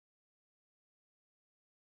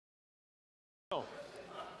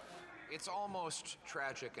It's almost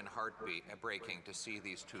tragic and heartbreaking to see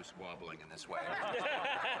these two squabbling in this way.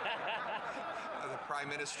 The Prime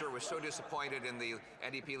Minister was so disappointed in the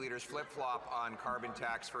NDP leader's flip-flop on carbon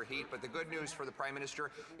tax for heat, but the good news for the Prime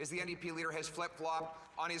Minister is the NDP leader has flip-flopped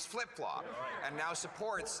on his flip-flop and now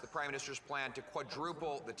supports the Prime Minister's plan to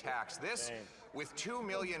quadruple the tax. This, with 2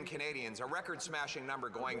 million Canadians, a record-smashing number,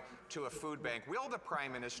 going to a food bank. Will the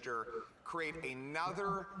Prime Minister create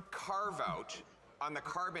another carve-out on the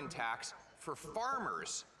carbon tax for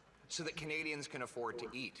farmers so that Canadians can afford to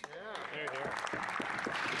eat?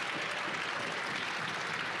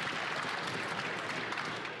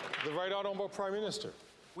 The Right Honourable Prime Minister.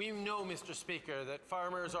 We know, Mr. Speaker, that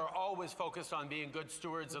farmers are always focused on being good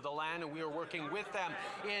stewards of the land, and we are working with them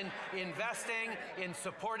in investing, in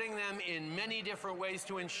supporting them in many different ways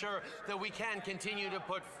to ensure that we can continue to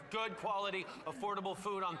put good quality, affordable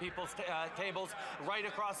food on people's tables right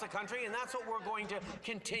across the country, and that's what we're going to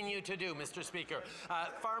continue to do, Mr. Speaker.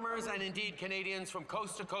 Farmers and indeed Canadians from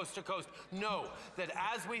coast to coast to coast know that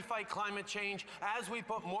as we fight climate change, as we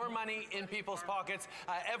put more money in people's pockets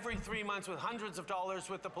every 3 months with hundreds of dollars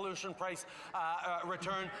with the pollution price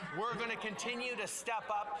return, we're going to continue to step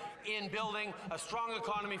up in building a strong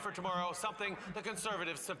economy for tomorrow, something the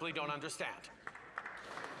Conservatives simply don't understand.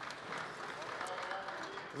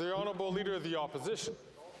 The Honourable Leader of the Opposition.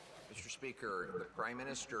 Mr. Speaker, the Prime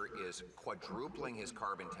Minister is quadrupling his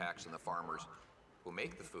carbon tax on the farmers who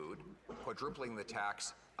make the food, quadrupling the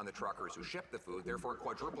tax on the truckers who ship the food, therefore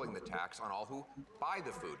quadrupling the tax on all who buy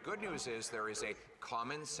the food. Good news is there is a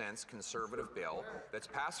common sense Conservative bill that's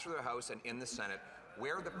passed through the House and in the Senate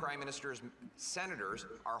where the Prime Minister's senators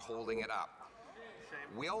are holding it up.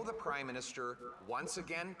 Will the Prime Minister once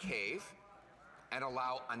again cave and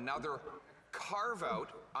allow another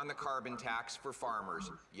carve-out on the carbon tax for farmers?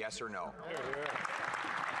 Yes or no?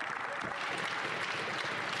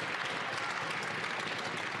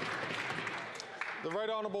 The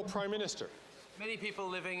Right Honourable Prime Minister. Many people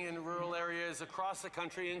living in rural areas across the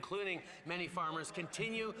country, including many farmers,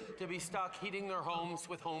 continue to be stuck heating their homes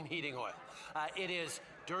with home heating oil. It is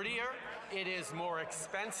dirtier, it is more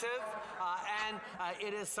expensive, and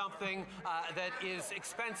it is something that is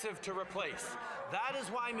expensive to replace. That is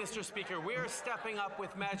why, Mr. Speaker, we're stepping up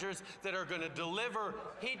with measures that are going to deliver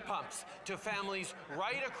heat pumps to families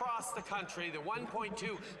right across the country, the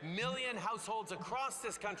 1.2 million households across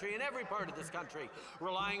this country, in every part of this country,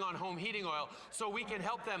 relying on home heating oil, so we can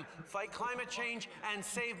help them fight climate change and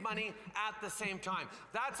save money at the same time.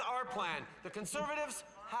 That's our plan. The Conservatives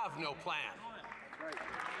have no plan.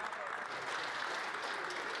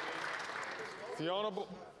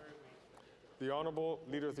 The Honourable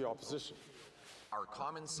Leader of the Opposition. Our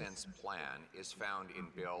common sense plan is found in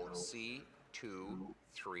Bill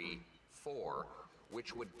C-234,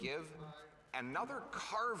 which would give another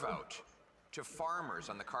carve-out to farmers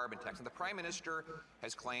on the carbon tax. And the Prime Minister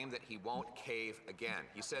has claimed that he won't cave again.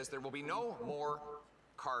 He says there will be no more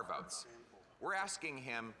carve-outs. We're asking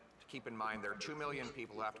him to keep in mind there are 2 million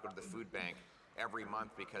people who have to go to the food bank every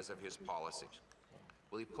month because of his policies.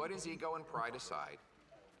 Will he put his ego and pride aside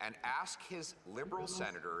and ask his Liberal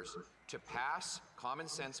senators to pass common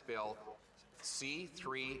sense bill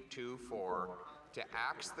C-324 to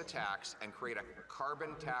axe the tax and create a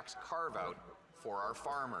carbon tax carve-out for our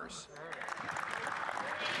farmers?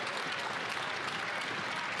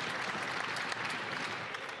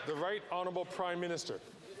 The Right Honourable Prime Minister.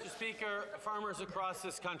 Mr. Speaker, farmers across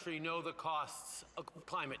this country know the costs of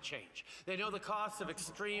climate change. They know the costs of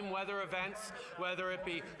extreme weather events, whether it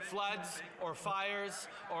be floods or fires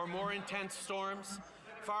or more intense storms.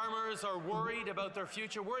 Farmers are worried about their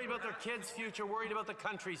future, worried about their kids' future, worried about the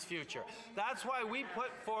country's future. That's why we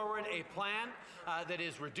put forward a plan that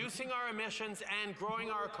is reducing our emissions and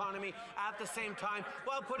growing our economy at the same time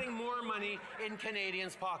while putting more money in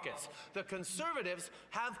Canadians' pockets. The Conservatives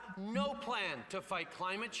have no plan to fight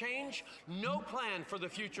climate change, no plan for the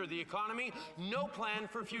future of the economy, no plan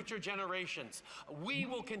for future generations. We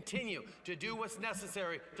will continue to do what's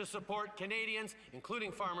necessary to support Canadians,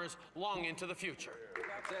 including farmers, long into the future.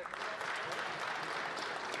 That's it.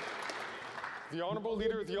 The Honourable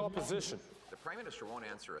Leader of the Opposition. The Prime Minister won't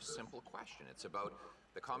answer a simple question. It's about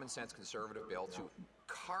the common sense Conservative bill to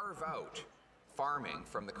carve out farming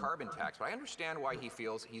from the carbon tax. But I understand why he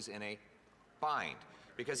feels he's in a bind,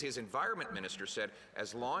 because his Environment Minister said,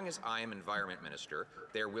 as long as I am Environment Minister,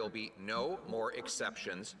 there will be no more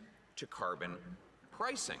exceptions to carbon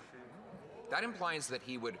pricing. That implies that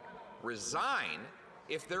he would resign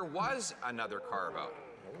if there was another carve-out.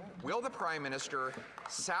 Will the Prime Minister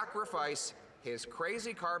sacrifice his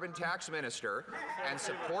crazy carbon tax minister and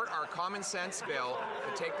support our common sense bill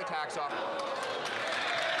to take the tax off?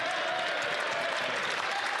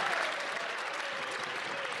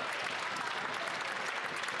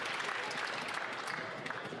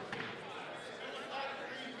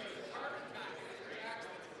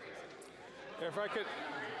 If I could. It's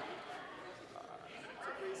a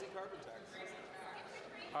crazy carbon tax.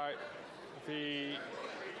 All right. The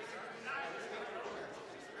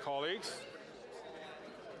colleagues,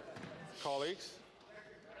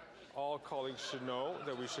 all colleagues should know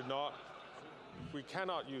that we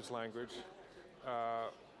cannot use language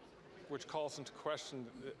which calls into question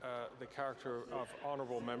the character of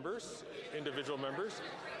honourable members, individual members.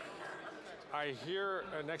 I hear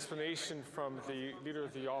an explanation from the Leader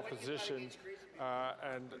of the Opposition,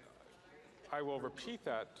 and I will repeat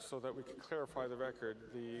that so that we can clarify the record.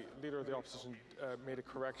 The Leader of the Opposition made a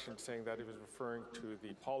correction saying that he was referring to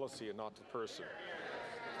the policy and not the person.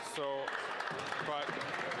 So, but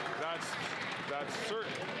that's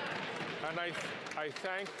certain. And I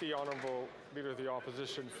thank the Honourable Leader of the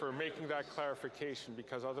Opposition for making that clarification,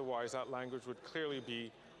 because otherwise that language would clearly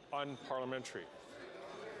be unparliamentary.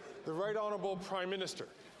 The Right Honourable Prime Minister.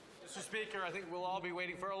 Mr. Speaker, I think we'll all be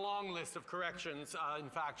waiting for a long list of corrections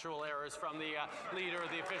and factual errors from the Leader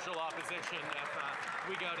of the official opposition if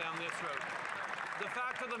we go down this road. The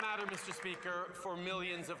fact of the matter, Mr. Speaker, for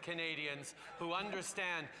millions of Canadians who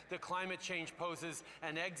understand that climate change poses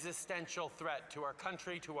an existential threat to our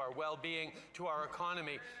country, to our well-being, to our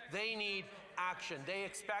economy, they need action. They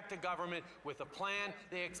expect a government with a plan.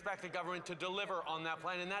 They expect a government to deliver on that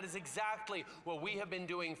plan, and that is exactly what we have been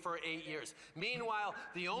doing for 8 years. Meanwhile,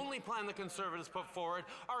 the only plan the Conservatives put forward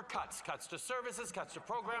are cuts. Cuts to services, cuts to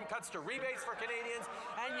program, cuts to rebates for Canadians,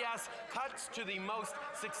 and yes, cuts to the most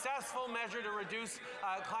successful measure to reduce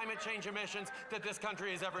climate change emissions that this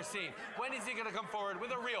country has ever seen. When is he going to come forward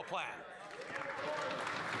with a real plan?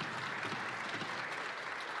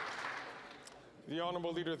 The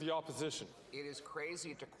Honourable Leader of the Opposition. It is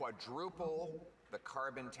crazy to quadruple the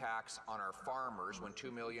carbon tax on our farmers when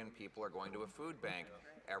 2 million people are going to a food bank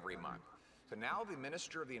every month. So now the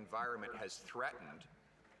Minister of the Environment has threatened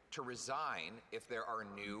to resign if there are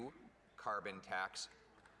new carbon tax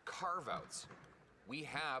carve-outs. We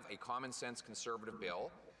have a common sense Conservative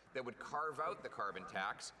bill that would carve out the carbon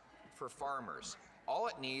tax for farmers. All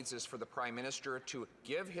it needs is for the Prime Minister to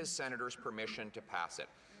give his senators permission to pass it.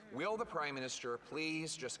 Will the Prime Minister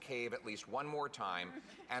please just cave at least one more time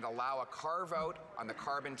and allow a carve-out on the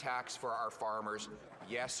carbon tax for our farmers,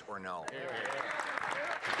 yes or no?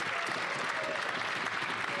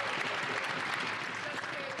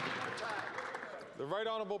 The Right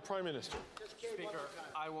Honourable Prime Minister. Speaker,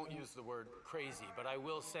 I won't use the word crazy, but I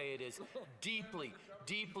will say it is deeply,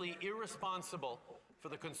 deeply irresponsible for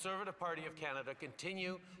the Conservative Party of Canada to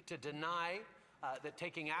continue to deny that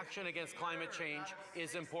taking action against climate change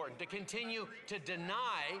is important, to continue to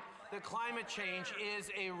deny that climate change is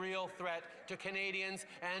a real threat to Canadians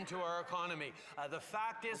and to our economy. The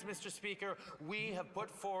fact is, Mr. Speaker, we have put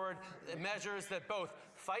forward measures that both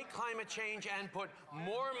fight climate change and put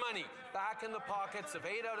more money back in the pockets of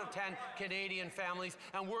 8 out of 10 Canadian families,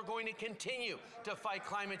 and we're going to continue to fight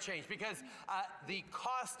climate change because the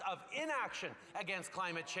cost of inaction against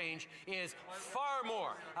climate change is far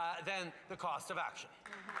more than the cost of action.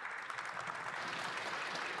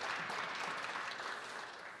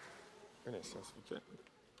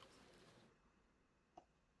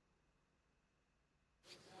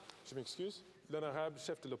 Je m'excuse. L'honorable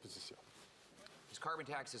chef de l'opposition. His carbon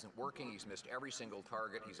tax isn't working. He's missed every single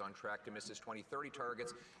target. He's on track to miss his 2030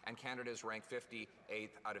 targets, and Canada is ranked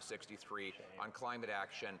 58th out of 63 on climate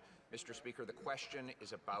action. Mr. Speaker, the question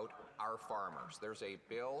is about our farmers. There's a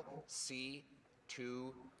bill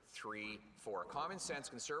C-234, a common sense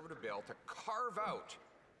Conservative bill to carve out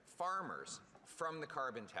farmers from the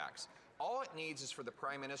carbon tax. All it needs is for the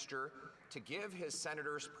Prime Minister to give his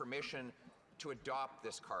senators permission to adopt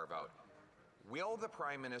this carve-out. Will the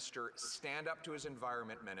Prime Minister stand up to his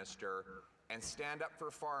Environment Minister and stand up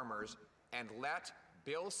for farmers and let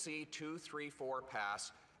Bill C-234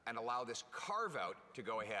 pass and allow this carve-out to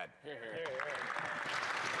go ahead?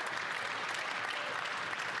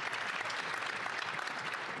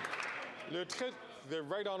 The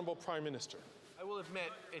Right Honourable Prime Minister. I will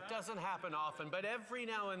admit, it doesn't happen often, but every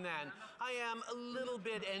now and then I am a little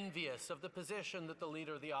bit envious of the position that the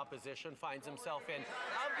Leader of the Opposition finds himself in,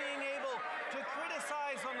 of being able to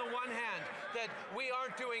criticize on the one hand that we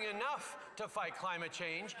aren't doing enough to fight climate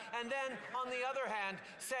change, and then on the other hand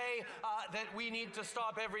say that we need to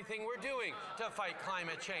stop everything we're doing to fight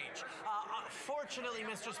climate change. Fortunately,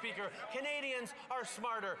 Mr. Speaker, Canadians are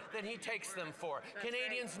smarter than he takes them for.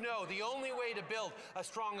 Canadians know the only way to build a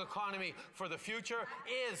strong economy for the future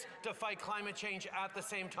is to fight climate change at the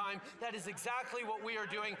same time. That is exactly what we are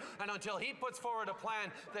doing, and until he puts forward a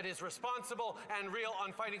plan that is responsible and real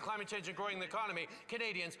on fighting climate change and growing the economy,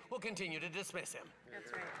 Canadians will continue to dismiss him.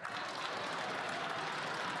 That's right.